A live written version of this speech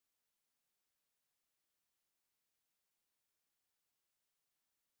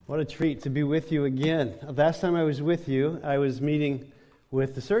What a treat to be with you again. Last time I was with you, I was meeting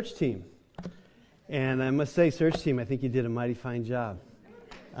with the search team. And I must say, search team, I think you did a mighty fine job.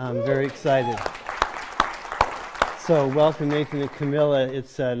 I'm very excited. So welcome, Nathan and Camilla.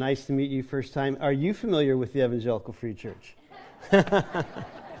 It's nice to meet you first time. Are you familiar with the Evangelical Free Church?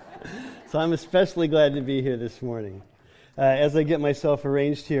 So I'm especially glad to be here this morning. As I get myself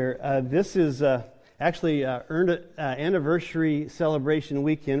arranged here, this is actually anniversary celebration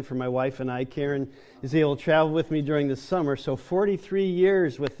weekend for my wife and I. Karen is able to travel with me during the summer, so 43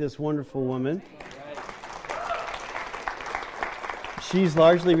 years with this wonderful woman. She's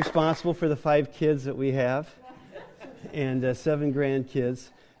largely responsible for the 5 kids that we have and 7 grandkids.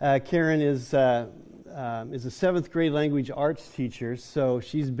 Karen is a 7th grade language arts teacher, so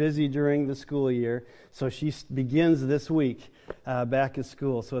she's busy during the school year. So she begins this week back at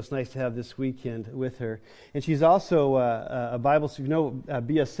school, so it's nice to have this weekend with her. And she's also a Bible,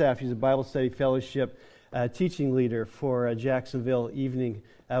 BSF, she's a Bible Study Fellowship teaching leader for Jacksonville evening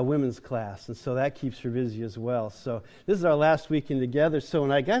women's class, and so that keeps her busy as well. So this is our last weekend together, so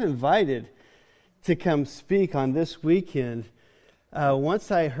when I got invited to come speak on this weekend,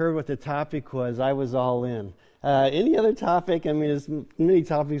 once I heard what the topic was, I was all in. Any other topic? I mean, as many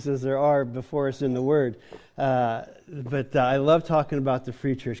topics as there are before us in the Word. But I love talking about the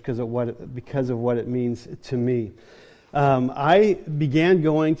Free Church because of what it means to me. I began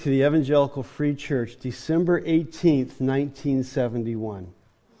going to the Evangelical Free Church December 18th, 1971.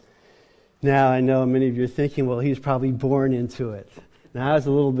 Now, I know many of you are thinking, well, he was probably born into it. Now, I was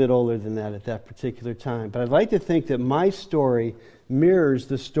a little bit older than that at that particular time. But I'd like to think that my story mirrors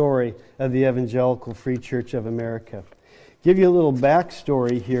the story of the Evangelical Free Church of America. Give you a little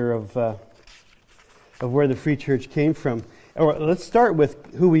backstory here of where the Free Church came from. Or let's start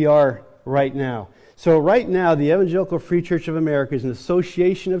with who we are right now. So right now, the Evangelical Free Church of America is an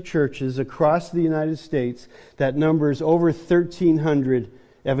association of churches across the United States that numbers over 1,300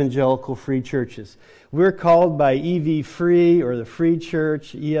 evangelical free churches. We're called by EV Free or the Free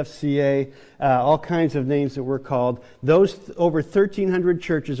Church, EFCA, all kinds of names that we're called. Those over 1,300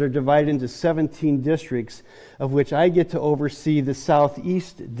 churches are divided into 17 districts, of which I get to oversee the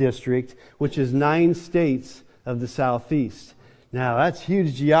Southeast District, which is 9 states of the Southeast. Now, that's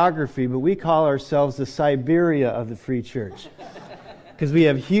huge geography, but we call ourselves the Siberia of the Free Church. Because we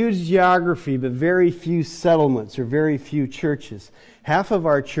have huge geography, but very few settlements or very few churches. Half of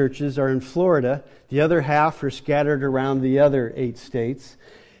our churches are in Florida. The other half are scattered around the other 8 states.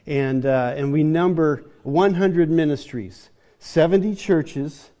 And we number 100 ministries, 70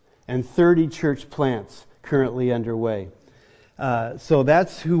 churches, and 30 church plants currently underway. So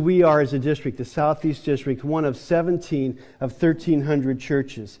that's who we are as a district, the Southeast District, one of 17 of 1,300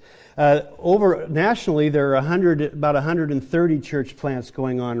 churches. Nationally, there are about 130 church plants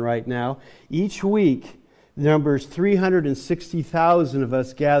going on right now. Each week, numbers 360,000 of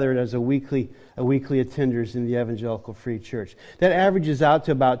us gathered as a weekly attenders in the Evangelical Free Church. That averages out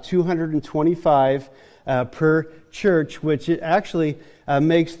to about 225 per church, which actually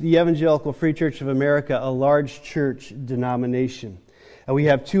makes the Evangelical Free Church of America a large church denomination. We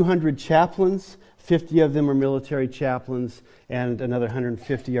have 200 chaplains, 50 of them are military chaplains, and another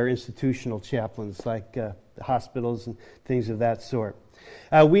 150 are institutional chaplains, like hospitals and things of that sort.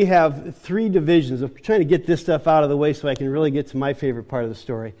 We have 3 divisions. I'm trying to get this stuff out of the way so I can really get to my favorite part of the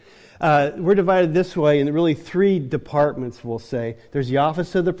story. We're divided this way in really 3 departments, we'll say. There's the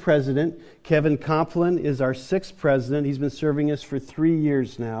Office of the President. Kevin Complin is our 6th president. He's been serving us for 3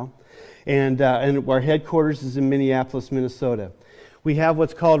 years now. And our headquarters is in Minneapolis, Minnesota. We have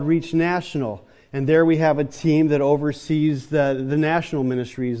what's called Reach National. And there we have a team that oversees the national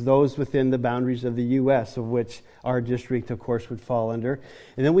ministries, those within the boundaries of the U.S., of which our district, of course, would fall under.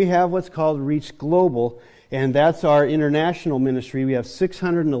 And then we have what's called Reach Global, and that's our international ministry. We have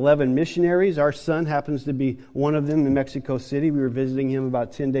 611 missionaries. Our son happens to be one of them in Mexico City. We were visiting him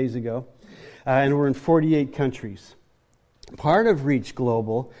about 10 days ago. And we're in 48 countries. Part of Reach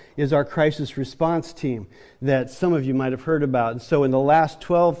Global is our crisis response team that some of you might have heard about. And so in the last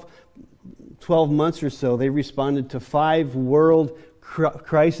 12 months or so, they responded to 5 world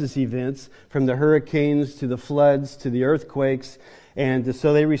crisis events, from the hurricanes to the floods to the earthquakes, and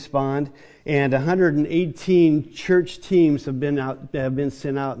so they respond. And 118 church teams have been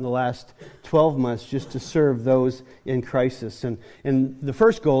sent out in the last 12 months just to serve those in crisis. And the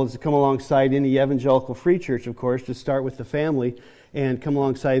first goal is to come alongside any Evangelical Free Church, of course, to start with the family and come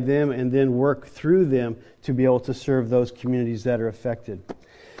alongside them and then work through them to be able to serve those communities that are affected.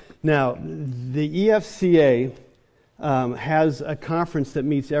 Now, the EFCA has a conference that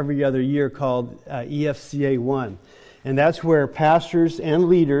meets every other year called EFCA 1. And that's where pastors and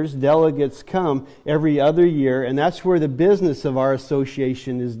leaders, delegates, come every other year, and that's where the business of our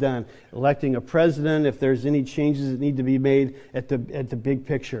association is done. Electing a president, if there's any changes that need to be made at the big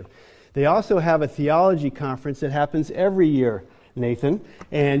picture. They also have a theology conference that happens every year, Nathan,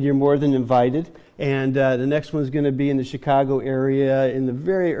 and you're more than invited. And the next one's going to be in the Chicago area in the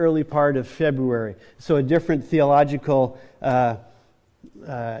very early part of February. So a different theological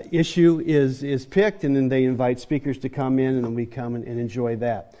issue is picked, and then they invite speakers to come in, and then we come and enjoy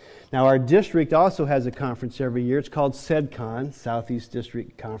that. Now, our district also has a conference every year. It's called SEDCON, Southeast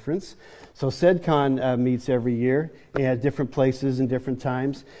District Conference. So SEDCON meets every year at different places and different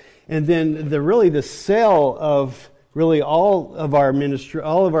times. And then the sale of really all of our ministry,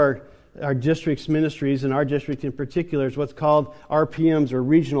 all of our district's ministries, and our district in particular, is what's called RPMs, or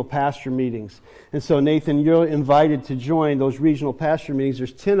Regional Pastor Meetings. And so, Nathan, you're invited to join those regional pastor meetings.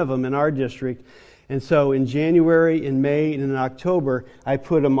 There's 10 of them in our district. And so in January, in May, and in October, I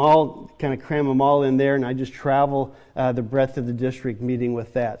put them all, kind of cram them all in there, and I just travel the breadth of the district meeting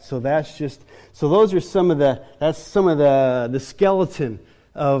with that. So those are some of the skeleton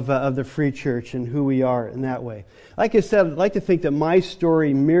of the Free Church and who we are in that way. Like I said, I'd like to think that my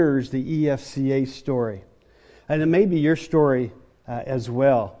story mirrors the EFCA story. And it may be your story as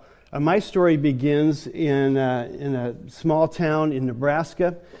well. My story begins in a small town in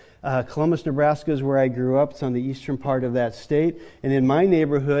Nebraska. Columbus, Nebraska is where I grew up. It's on the eastern part of that state. And in my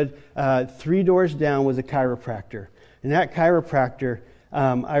neighborhood, 3 doors down was a chiropractor. And that chiropractor,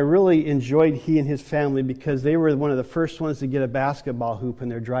 I really enjoyed he and his family because they were one of the first ones to get a basketball hoop in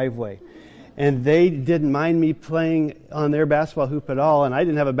their driveway. And they didn't mind me playing on their basketball hoop at all. And I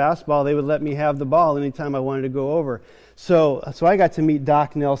didn't have a basketball. They would let me have the ball anytime I wanted to go over. So I got to meet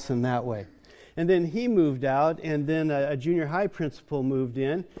Doc Nelson that way. And then he moved out, and then a junior high principal moved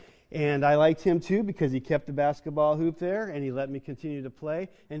in. And I liked him too because he kept the basketball hoop there, and he let me continue to play.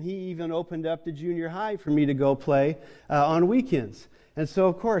 And he even opened up the junior high for me to go play on weekends. And so,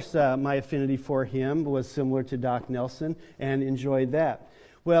 of course, my affinity for him was similar to Doc Nelson, and enjoyed that.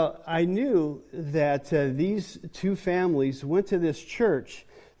 Well, I knew that these two families went to this church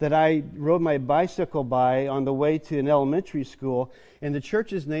that I rode my bicycle by on the way to an elementary school, and the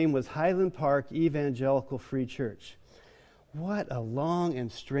church's name was Highland Park Evangelical Free Church. What a long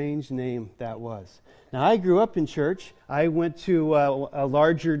and strange name that was. Now, I grew up in church. I went to a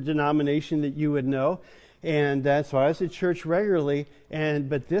larger denomination that you would know, and so I was at church regularly,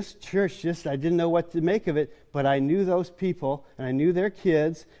 but this church, I didn't know what to make of it, but I knew those people, and I knew their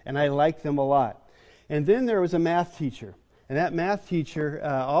kids, and I liked them a lot. And then there was a math teacher, and that math teacher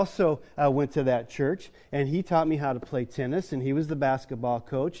also went to that church, and he taught me how to play tennis, and he was the basketball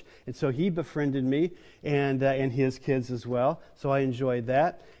coach, and so he befriended me and his kids as well, so I enjoyed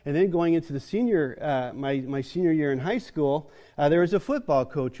that. And then going into the my senior year in high school, there was a football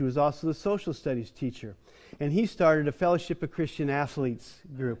coach who was also the social studies teacher. And he started a Fellowship of Christian Athletes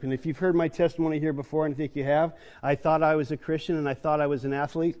group. And if you've heard my testimony here before, and I think you have, I thought I was a Christian and I thought I was an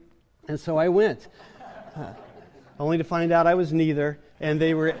athlete. And so I went, only to find out I was neither. And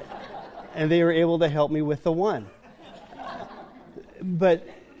they were able to help me with the one. But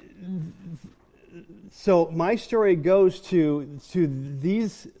so my story goes to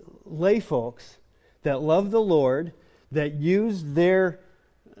these lay folks that love the Lord, that use their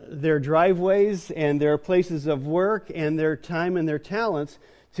driveways and their places of work and their time and their talents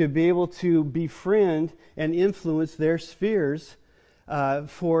to be able to befriend and influence their spheres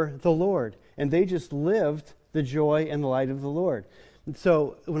for the Lord. And they just lived the joy and the light of the Lord. And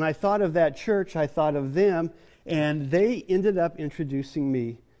so when I thought of that church, I thought of them, and they ended up introducing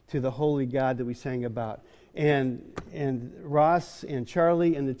me to the holy God that we sang about. And Ross and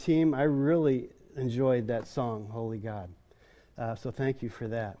Charlie and the team, I really enjoyed that song, Holy God. So thank you for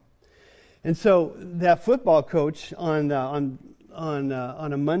that. And so that football coach on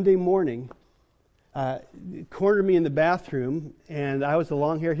a Monday morning cornered me in the bathroom, and I was a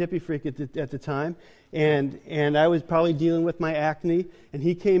long-haired hippie freak at the time, and I was probably dealing with my acne, and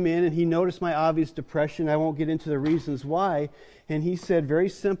he came in and he noticed my obvious depression. I won't get into the reasons why, and he said very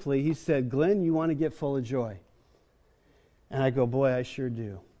simply, he said, "Glenn, you want to get full of joy?" And I go, "Boy, I sure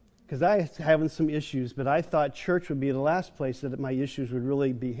do." Because I was having some issues, but I thought church would be the last place that my issues would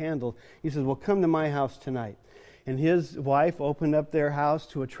really be handled. He says, "Well, come to my house tonight." And his wife opened up their house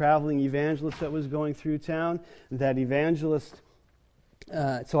to a traveling evangelist that was going through town. That evangelist,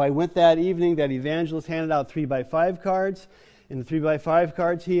 so I went that evening. That evangelist handed out 3x5 cards. In the 3x5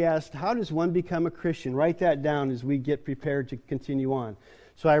 cards, he asked, "How does one become a Christian?" Write that down as we get prepared to continue on.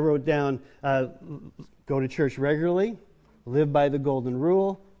 So I wrote down, go to church regularly, live by the golden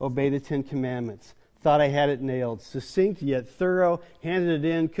rule, obey the 10 Commandments. thought I had it nailed. Succinct yet thorough, handed it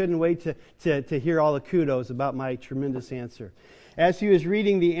in, couldn't wait to hear all the kudos about my tremendous answer. As he was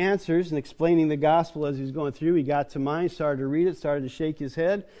reading the answers and explaining the gospel as he was going through, he got to mine, started to read it, started to shake his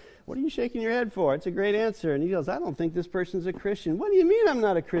head. What are you shaking your head for? It's a great answer. And he goes, I don't think this person's a Christian. What do you mean I'm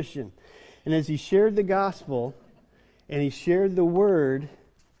not a Christian? And as he shared the gospel and he shared the word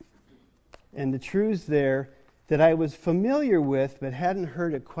and the truths there that I was familiar with but hadn't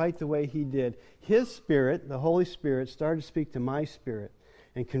heard it quite the way he did, his Spirit, the Holy Spirit, started to speak to my spirit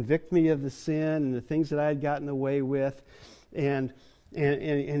and convict me of the sin and the things that I had gotten away with. And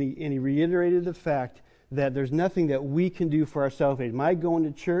he reiterated the fact that there's nothing that we can do for our salvation. My going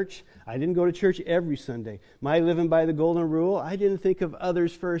to church, I didn't go to church every Sunday. My living by the golden rule, I didn't think of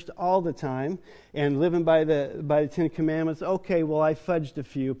others first all the time. And living by the Ten Commandments, okay, well, I fudged a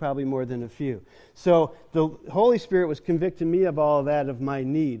few, probably more than a few. So the Holy Spirit was convicting me of all of that, of my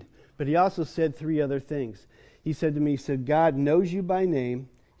need. But he also said three other things. He said to me, he said, God knows you by name.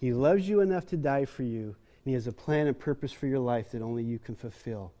 He loves you enough to die for you. And he has a plan and purpose for your life that only you can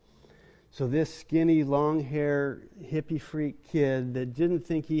fulfill. So this skinny, long-hair, hippie freak kid that didn't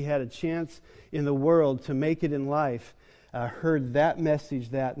think he had a chance in the world to make it in life heard that message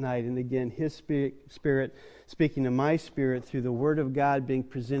that night. And again, his spirit speaking to my spirit through the Word of God being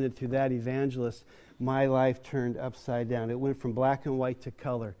presented through that evangelist, my life turned upside down. It went from black and white to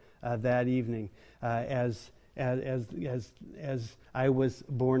color that evening as I was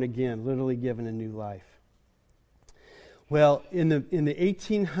born again, literally given a new life. Well, in the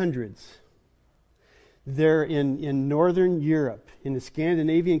 1800s, there in Northern Europe, in the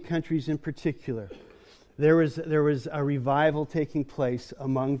Scandinavian countries in particular, there was a revival taking place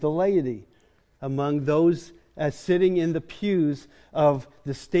among the laity, among those sitting in the pews of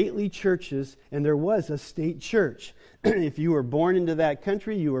the stately churches, and there was a state church. If you were born into that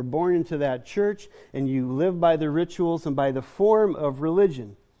country, you were born into that church, and you lived by the rituals and by the form of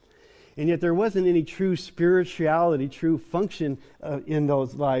religion. And yet there wasn't any true spirituality, true function in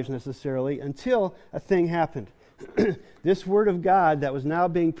those lives necessarily until a thing happened. This Word of God that was now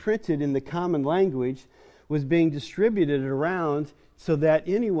being printed in the common language was being distributed around so that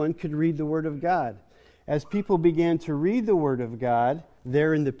anyone could read the Word of God. As people began to read the Word of God,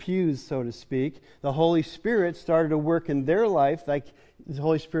 there in the pews, so to speak, the Holy Spirit started to work in their life like the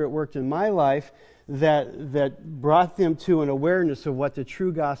Holy Spirit worked in my life, that brought them to an awareness of what the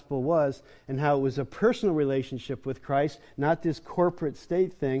true gospel was and how it was a personal relationship with Christ, not this corporate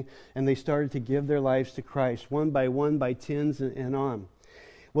state thing, and they started to give their lives to Christ, one, by tens and on.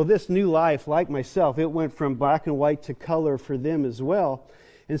 Well, this new life, like myself, it went from black and white to color for them as well,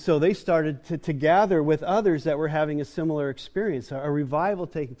 and so they started to gather with others that were having a similar experience, a revival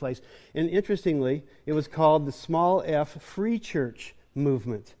taking place. And interestingly, it was called the Small F Free Church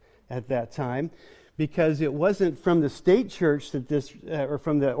movement at that time, because it wasn't from the state church that this, or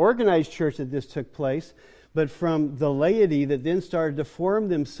from the organized church that this took place, but from the laity that then started to form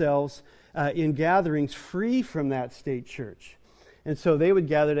themselves in gatherings free from that state church. And so they would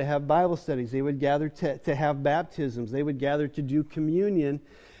gather to have Bible studies, they would gather to have baptisms, they would gather to do communion,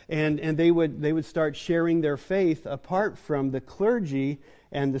 and they would start sharing their faith apart from the clergy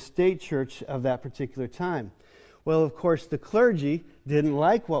and the state church of that particular time. Well, of course, the clergy didn't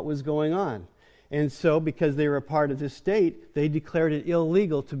like what was going on. And so, because they were a part of the state, they declared it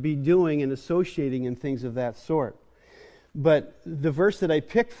illegal to be doing and associating in things of that sort. But the verse that I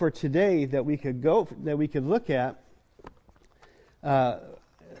picked for today that we could look at,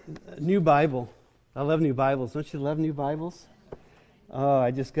 New Bible. I love new Bibles. Don't you love new Bibles? Oh,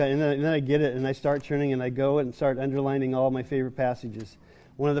 I just got, and then I get it, and I start turning, and I go and start underlining all my favorite passages.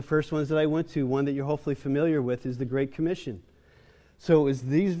 One of the first ones that I went to, one that you're hopefully familiar with, is the Great Commission. So it was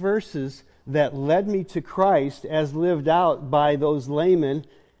these verses that led me to Christ as lived out by those laymen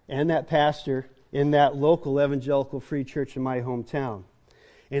and that pastor in that local Evangelical Free Church in my hometown.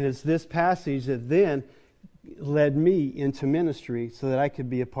 And it's this passage that then led me into ministry so that I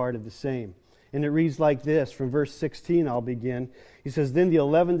could be a part of the same. And it reads like this, from verse 16 I'll begin. He says, Then the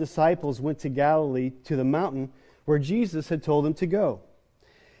 11 disciples went to Galilee, to the mountain where Jesus had told them to go.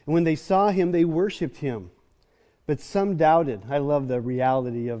 And when they saw him, they worshipped him. But some doubted. I love the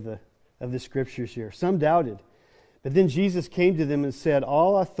reality of the scriptures here. Some doubted. But then Jesus came to them and said,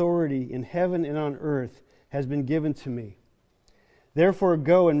 All authority in heaven and on earth has been given to me. Therefore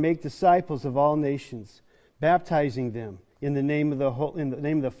go and make disciples of all nations, baptizing them in the name of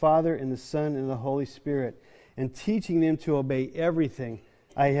the Father and the Son and the Holy Spirit, and teaching them to obey everything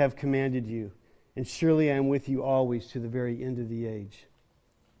I have commanded you. And surely I am with you always to the very end of the age.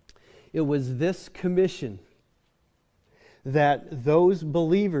 It was this commission that those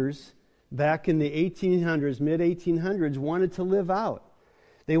believers back in the 1800s, mid-1800s, wanted to live out.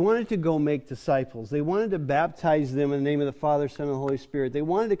 They wanted to go make disciples. They wanted to baptize them in the name of the Father, Son, and the Holy Spirit. They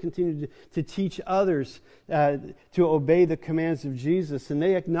wanted to continue to teach others to obey the commands of Jesus. And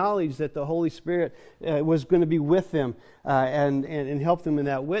they acknowledged that the Holy Spirit was going to be with them and help them in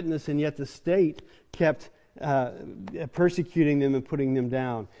that witness. And yet the state kept persecuting them and putting them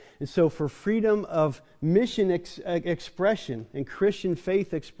down. And so for freedom of mission expression and Christian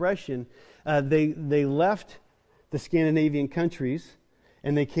faith expression, they left the Scandinavian countries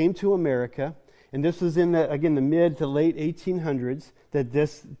and they came to America. And this was in the mid to late 1800s that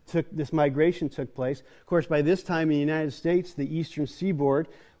this migration took place. Of course, by this time in the United States, the eastern seaboard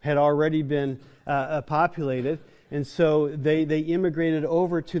had already been populated. And so they immigrated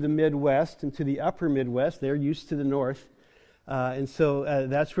over to the Midwest and to the upper Midwest. They're used to the north. And so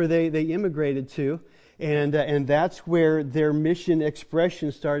that's where they immigrated to. And that's where their mission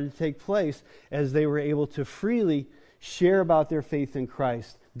expression started to take place as they were able to freely share about their faith in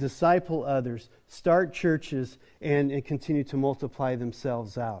Christ, disciple others, start churches, and continue to multiply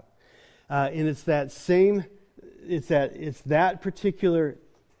themselves out. And it's that particular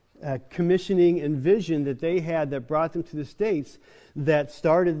commissioning and vision that they had that brought them to the States that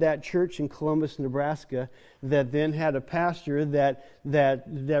started that church in Columbus, Nebraska, that then had a pastor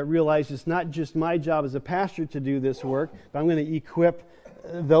that realized it's not just my job as a pastor to do this work, but I'm going to equip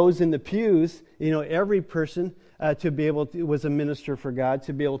those in the pews, every person to be able to, was a minister for God,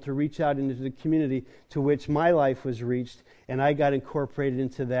 to be able to reach out into the community to which my life was reached, and I got incorporated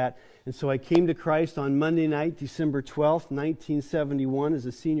into that. And so I came to Christ on Monday night, December 12th, 1971, as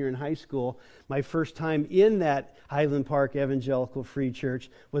a senior in high school. My first time in that Highland Park Evangelical Free Church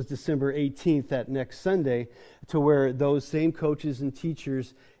was December 18th, that next Sunday, to where those same coaches and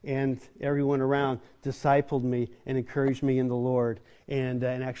teachers and everyone around discipled me and encouraged me in the Lord, and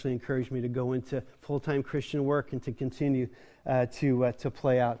actually encouraged me to go into full-time Christian work and to continue to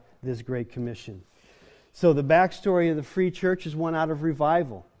play out this Great Commission. So the backstory of the Free Church is one out of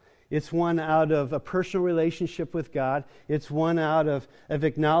revival. It's one out of a personal relationship with God. It's one out of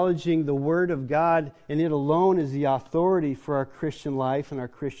acknowledging the Word of God, and it alone is the authority for our Christian life and our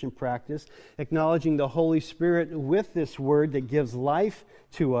Christian practice. Acknowledging the Holy Spirit with this Word that gives life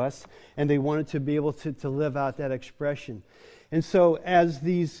to us, and they wanted to be able to live out that expression. And so as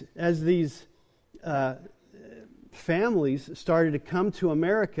these families started to come to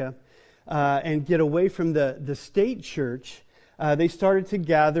America and get away from the state church, they started to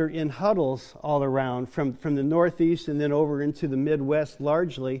gather in huddles all around from the Northeast and then over into the Midwest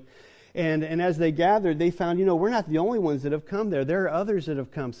largely. And as they gathered, they found, we're not the only ones that have come there. There are others that have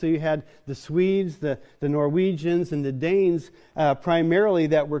come. So you had the Swedes, the Norwegians, and the Danes primarily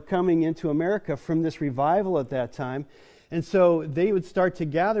that were coming into America from this revival at that time. And so they would start to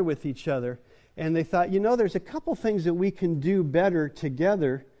gather with each other. And they thought, there's a couple things that we can do better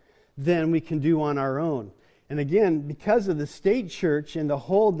together than we can do on our own. And again, because of the state church and the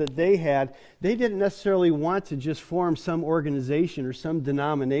hold that they had, they didn't necessarily want to just form some organization or some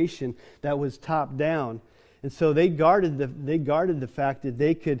denomination that was top down. And so they guarded the fact that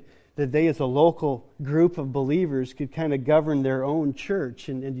they as a local group of believers could kind of govern their own church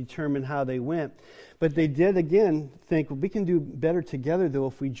and determine how they went. But they did, again, think, we can do better together, though,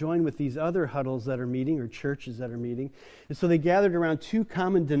 if we join with these other huddles that are meeting or churches that are meeting. And so they gathered around two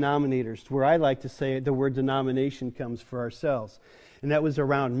common denominators, where I like to say the word denomination comes for ourselves. And that was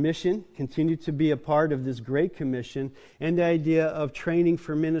around mission, continued to be a part of this Great Commission, and the idea of training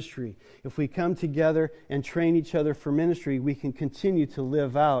for ministry. If we come together and train each other for ministry, we can continue to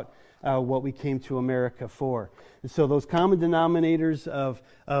live out what we came to America for. And so those common denominators of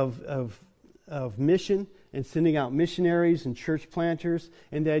mission and sending out missionaries and church planters,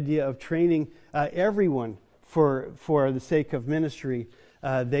 and the idea of training everyone for the sake of ministry,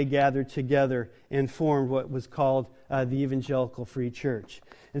 they gathered together and formed what was called the Evangelical Free Church.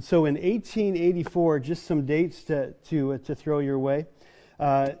 And so in 1884, just some dates to throw your way.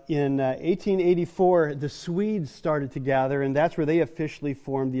 In 1884, the Swedes started to gather, and that's where they officially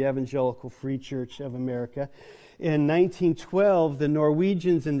formed the Evangelical Free Church of America. In 1912, the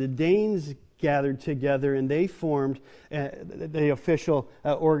Norwegians and the Danes gathered together, and they formed the official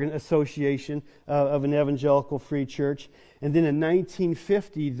association of an Evangelical Free Church. And then in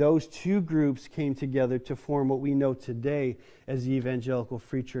 1950, those two groups came together to form what we know today as the Evangelical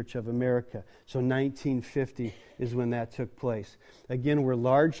Free Church of America. So 1950 is when that took place. Again, we're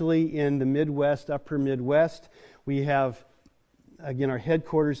largely in the Midwest, upper Midwest. We have, again, our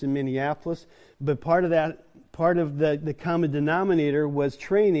headquarters in Minneapolis, but part of part of the common denominator was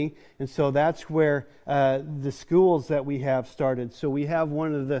training, and so that's where the schools that we have started. So we have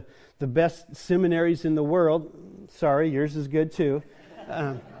one of the best seminaries in the world. Sorry, yours is good too.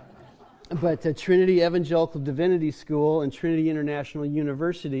 But Trinity Evangelical Divinity School and Trinity International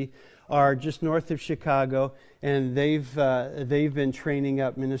University are just north of Chicago, and they've been training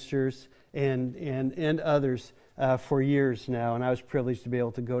up ministers and others for years now, and I was privileged to be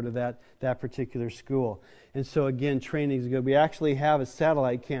able to go to that particular school. And so again, training is good. We actually have a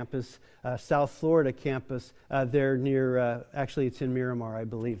satellite campus, South Florida campus, there near, actually it's in Miramar, I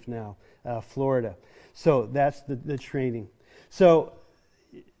believe now, Florida. So that's the training. So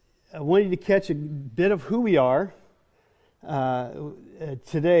I want you to catch a bit of who we are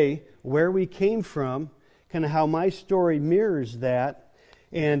today, where we came from, kind of how my story mirrors that.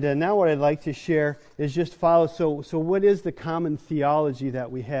 And now what I'd like to share is just follow. So what is the common theology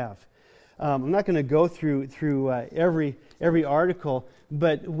that we have? I'm not going to go through every article,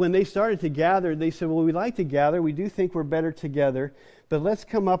 but when they started to gather, they said, well, we like to gather. We do think we're better together, but let's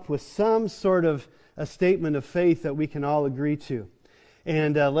come up with some sort of a statement of faith that we can all agree to.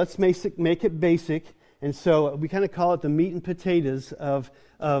 And let's make it basic. And so we kind of call it the meat and potatoes of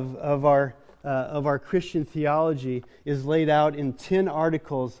our Christian theology is laid out in 10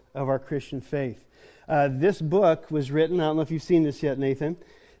 articles of our Christian faith. This book was written, I don't know if you've seen this yet, Nathan.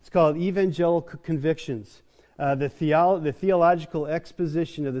 It's called Evangelical Convictions, the theological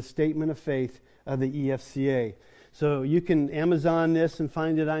exposition of the statement of faith of the EFCA. So you can Amazon this and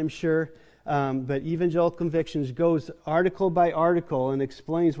find it, I'm sure. But Evangelical Convictions goes article by article and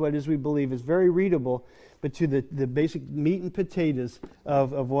explains what it is we believe. It's very readable, but to the basic meat and potatoes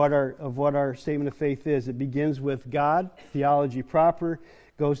of what our statement of faith is. It begins with God, theology proper,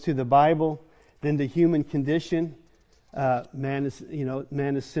 goes to the Bible, then the human condition. Man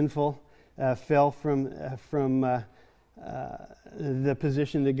is sinful, fell from the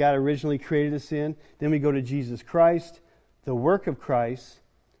position that God originally created us in. Then we go to Jesus Christ, the work of Christ,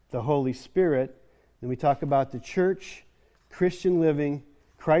 the Holy Spirit. Then we talk about the church, Christian living,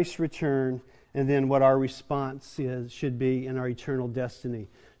 Christ's return, and then what our response should be in our eternal destiny.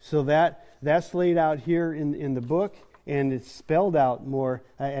 So that's laid out here in the book, and it's spelled out more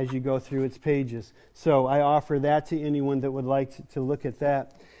as you go through its pages. So I offer that to anyone that would like to look at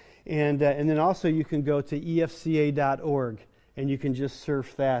that. And then also you can go to efca.org. And you can just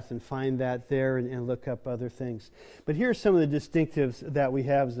surf that and find that there and look up other things. But here are some of the distinctives that we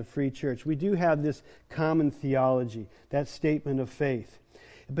have as a free church. We do have this common theology, that statement of faith.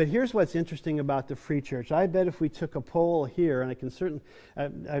 But here's what's interesting about the free church. I bet if we took a poll here, and I can certainly,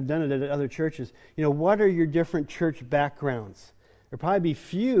 I've done it at other churches, what are your different church backgrounds? There'll probably be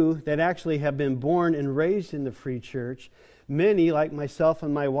few that actually have been born and raised in the free church. Many, like myself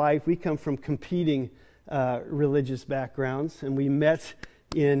and my wife, we come from competing religious backgrounds, and we met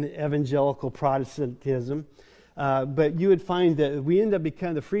in evangelical Protestantism. But you would find that we end up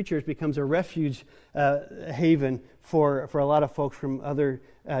the free church becomes a refuge haven for a lot of folks from other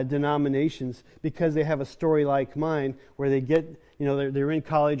denominations, because they have a story like mine where they get, they're in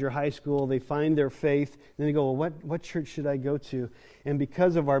college or high school, they find their faith, and they go, well, what church should I go to? And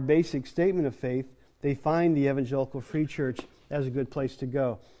because of our basic statement of faith, they find the Evangelical Free Church as a good place to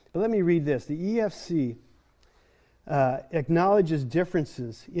go. But let me read this. The EFC acknowledges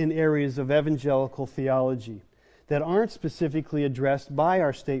differences in areas of evangelical theology that aren't specifically addressed by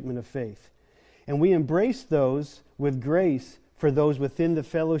our statement of faith. And we embrace those with grace for those within the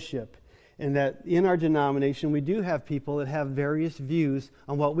fellowship. And that in our denomination, we do have people that have various views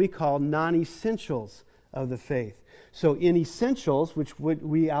on what we call non-essentials of the faith. So in essentials, which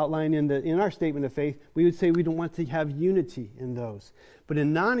we outline in our statement of faith, we would say we don't want to have unity in those. But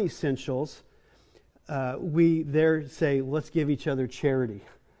in non-essentials, we there say, let's give each other charity.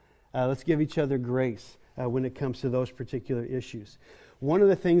 Let's give each other grace when it comes to those particular issues. One of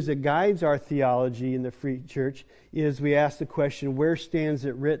the things that guides our theology in the Free Church is we ask the question, where stands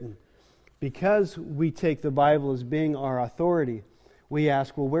it written? Because we take the Bible as being our authority, we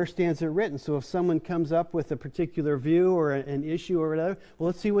ask, well, where stands it written? So if someone comes up with a particular view or an issue or whatever, well,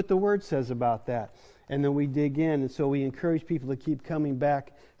 let's see what the Word says about that. And then we dig in, and so we encourage people to keep coming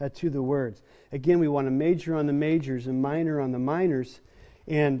back to the words. Again, we want to major on the majors and minor on the minors.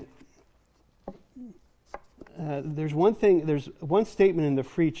 And there's one statement in the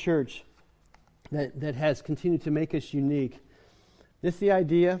Free Church that has continued to make us unique. It's the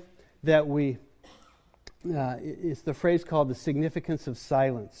idea that it's the phrase called the significance of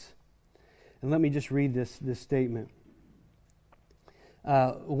silence. And let me just read this statement.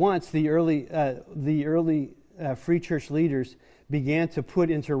 Once the early free church leaders began to put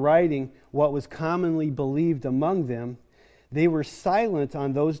into writing what was commonly believed among them, they were silent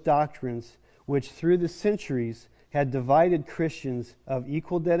on those doctrines which through the centuries had divided Christians of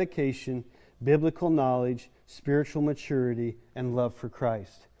equal dedication, biblical knowledge, spiritual maturity, and love for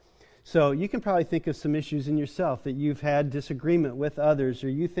Christ. So you can probably think of some issues in yourself that you've had disagreement with others, or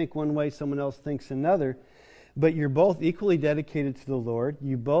you think one way, someone else thinks another, but you're both equally dedicated to the Lord.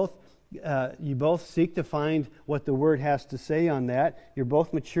 You both seek to find what the Word has to say on that. You're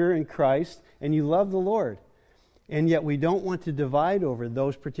both mature in Christ, and you love the Lord. And yet we don't want to divide over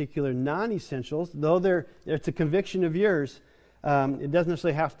those particular non-essentials, though it's a conviction of yours. It doesn't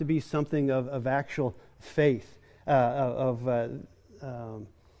necessarily have to be something of actual faith,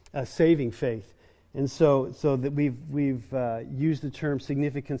 saving faith. And so that we've used the term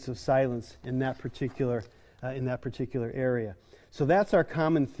significance of silence in that particular area. So that's our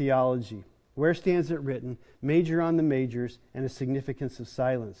common theology. Where stands it written? Major on the majors, and a significance of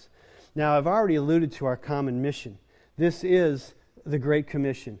silence. Now, I've already alluded to our common mission. This is the Great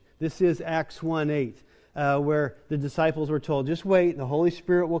Commission. This is Acts 1:8, where the disciples were told, just wait, the Holy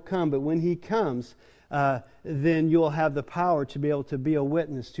Spirit will come, but when He comes, then you'll have the power to be able to be a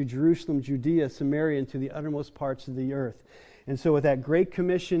witness to Jerusalem, Judea, Samaria, and to the uttermost parts of the earth. And so with that Great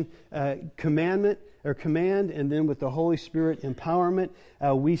Commission command, and then with the Holy Spirit empowerment,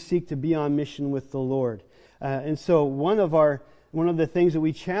 we seek to be on mission with the Lord. And so one of the things that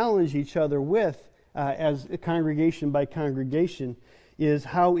we challenge each other with as a congregation by congregation is,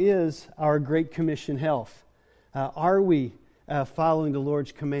 how is our Great Commission health? Are we following the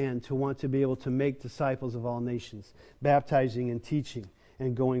Lord's command to want to be able to make disciples of all nations, baptizing and teaching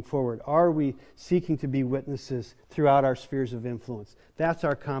and going forward? Are we seeking to be witnesses throughout our spheres of influence? That's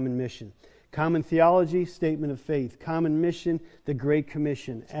our common mission. Common theology, statement of faith. Common mission, the Great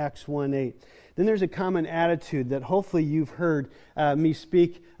Commission, Acts 1:8. Then there's a common attitude that hopefully you've heard me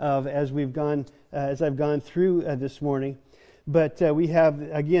speak of as I've gone through this morning. But we have,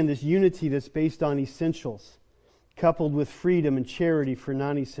 again, this unity that's based on essentials, coupled with freedom and charity for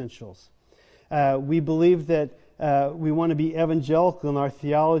non-essentials. We believe that we want to be evangelical in our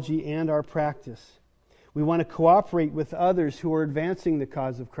theology and our practice. We want to cooperate with others who are advancing the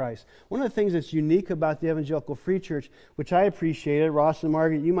cause of Christ. One of the things that's unique about the Evangelical Free Church, which I appreciated, Ross and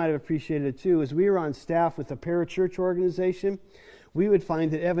Margaret, you might have appreciated it too, is we were on staff with a parachurch organization. We would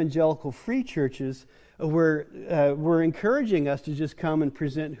find that Evangelical Free Churches were encouraging us to just come and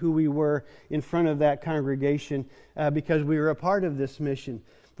present who we were in front of that congregation because we were a part of this mission.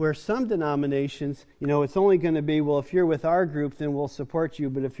 Where some denominations, it's only going to be, well, if you're with our group, then we'll support you,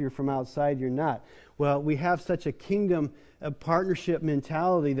 but if you're from outside, you're not. Well, we have such a kingdom partnership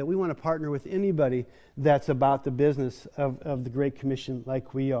mentality that we want to partner with anybody that's about the business of the Great Commission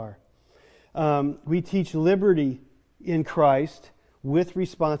like we are. We teach liberty in Christ with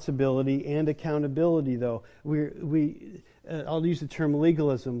responsibility and accountability, though. I'll use the term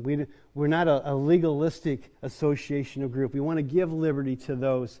legalism. We're not a legalistic association or group. We want to give liberty to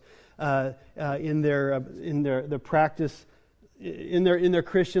those in their practice, in their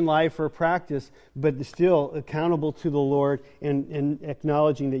Christian life or practice, but still accountable to the Lord and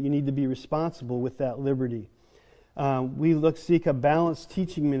acknowledging that you need to be responsible with that liberty. We seek a balanced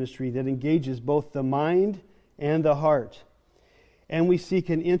teaching ministry that engages both the mind and the heart. And we seek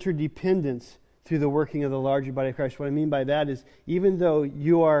an interdependence through the working of the larger body of Christ. What I mean by that is, even though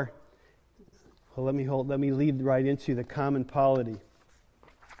you are, let me lead right into the common polity.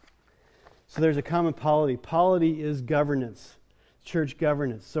 So there's a common polity. Polity is governance, church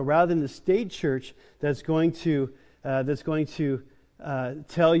governance. So rather than the state church that's going to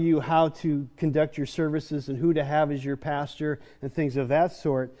tell you how to conduct your services and who to have as your pastor and things of that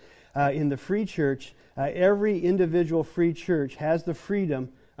sort, in the free church, every individual free church has the freedom,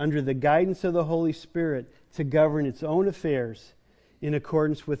 under the guidance of the Holy Spirit, to govern its own affairs in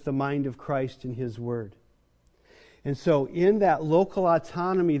accordance with the mind of Christ and His Word. And so in that local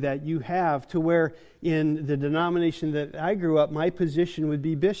autonomy that you have, to where in the denomination that I grew up, my position would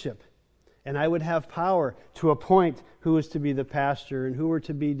be bishop. And I would have power to appoint who was to be the pastor and who were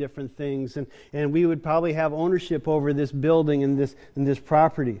to be different things. And we would probably have ownership over this building and this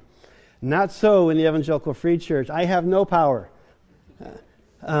property. Not so in the Evangelical Free Church. I have no power.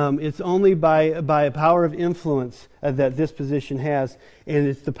 It's only by a power of influence that this position has, and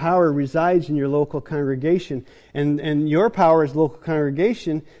it's the power resides in your local congregation. And your power as local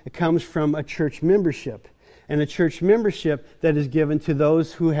congregation comes from a church membership, and a church membership that is given to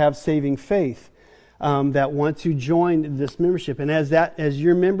those who have saving faith, that want to join this membership. And as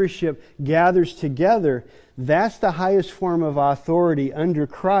your membership gathers together, that's the highest form of authority under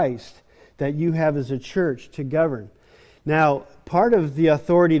Christ that you have as a church to govern. Now, part of the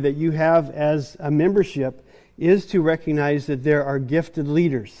authority that you have as a membership is to recognize that there are gifted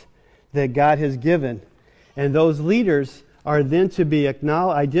leaders that God has given. And those leaders are then to be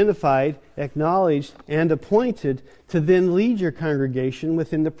identified, acknowledged, and appointed to then lead your congregation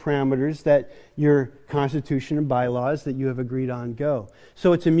within the parameters that your constitution and bylaws that you have agreed on go.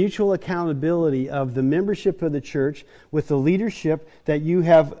 So it's a mutual accountability of the membership of the church with the leadership that you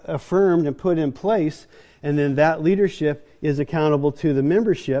have affirmed and put in place, and then that leadership is accountable to the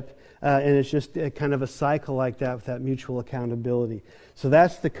membership, and it's just kind of a cycle like that with that mutual accountability. So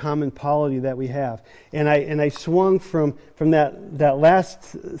that's the common polity that we have. And I swung from that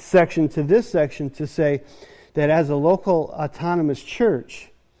last section to this section to say that as a local autonomous church,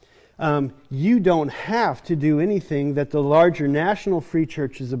 you don't have to do anything that the larger national free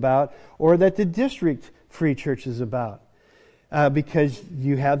church is about or that the district free church is about, because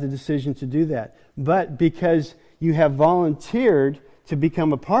you have the decision to do that. But because you have volunteered to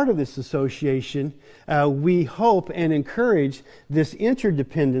become a part of this association, we hope and encourage this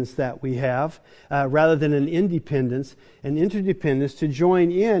interdependence that we have, rather than an independence, an interdependence to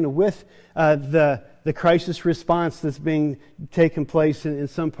join in with the crisis response that's being taken place in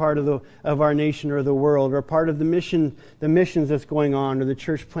some part of our nation or the world, or part of the missions that's going on, or the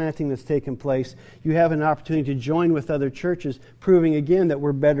church planting that's taken place. You have an opportunity to join with other churches, proving again that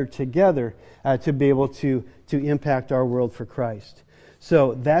we're better together to be able to impact our world for Christ.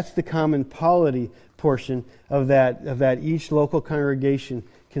 So that's the common polity portion of that each local congregation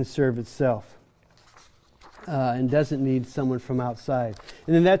can serve itself and doesn't need someone from outside.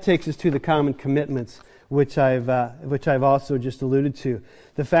 And then that takes us to the common commitments, which I've also just alluded to.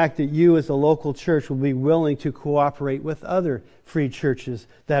 The fact that you as a local church will be willing to cooperate with other free churches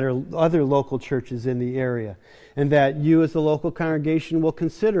that are other local churches in the area. And that you as a local congregation will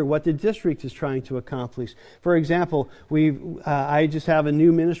consider what the district is trying to accomplish. For example, I just have a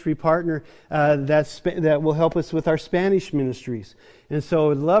new ministry partner that will help us with our Spanish ministries. And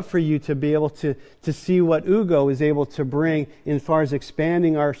so I'd love for you to be able to see what Hugo is able to bring as far as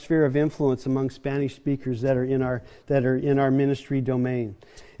expanding our sphere of influence among Spanish speakers that are in our ministry domain.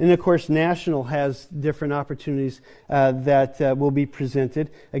 And of course, National has different opportunities that will be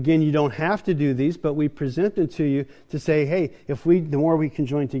presented. Again, you don't have to do these, but we present them to you to say, hey, the more we can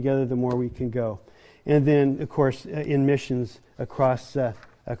join together, the more we can go. And then, of course, in missions across the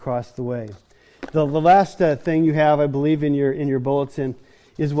way. The last thing you have, I believe, in your bulletin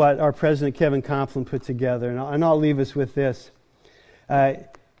is what our president, Kevin Complin, put together. And I'll leave us with this.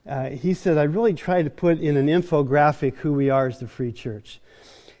 He said, I really tried to put in an infographic who we are as the Free Church.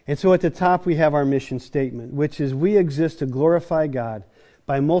 And so at the top we have our mission statement, which is we exist to glorify God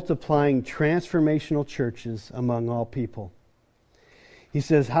by multiplying transformational churches among all people. He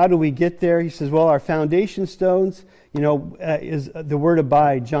says, how do we get there? He says, well, our foundation stones, is the word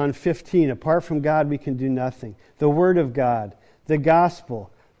abide, John 15. Apart from God, we can do nothing. The Word of God, the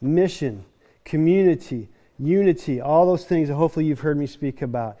gospel, mission, community, unity, all those things that hopefully you've heard me speak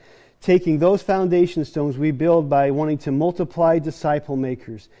about. Taking those foundation stones, we build by wanting to multiply disciple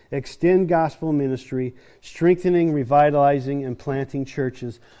makers, extend gospel ministry, strengthening, revitalizing, and planting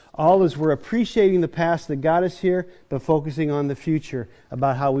churches. All as we're appreciating the past that got us here, but focusing on the future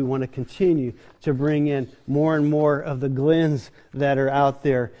about how we want to continue to bring in more and more of the Glens that are out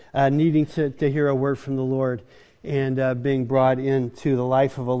there needing to hear a word from the Lord and being brought into the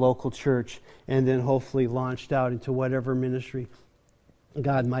life of a local church and then hopefully launched out into whatever ministry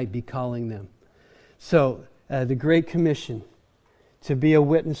God might be calling them. So, the Great Commission, to be a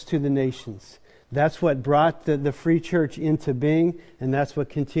witness to the nations. That's what brought the Free Church into being, and that's what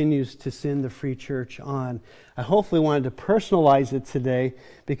continues to send the Free Church on. I hopefully wanted to personalize it today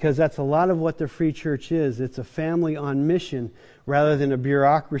because that's a lot of what the Free Church is. It's a family on mission rather than a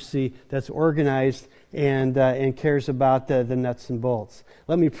bureaucracy that's organized and cares about the nuts and bolts.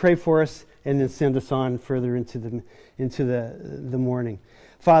 Let me pray for us and then send us on further into the morning.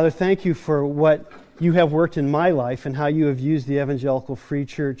 Father, thank you for what you have worked in my life and how you have used the Evangelical Free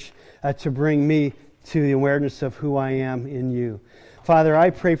Church to bring me to the awareness of who I am in you. Father,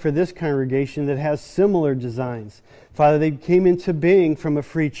 I pray for this congregation that has similar designs. Father, they came into being from a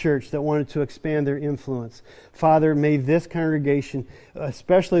free church that wanted to expand their influence. Father, may this congregation,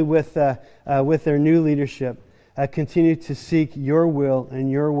 especially with their new leadership, continue to seek your will and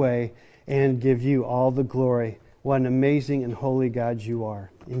your way and give you all the glory. What an amazing and holy God you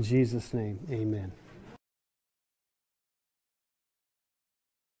are. In Jesus' name, amen.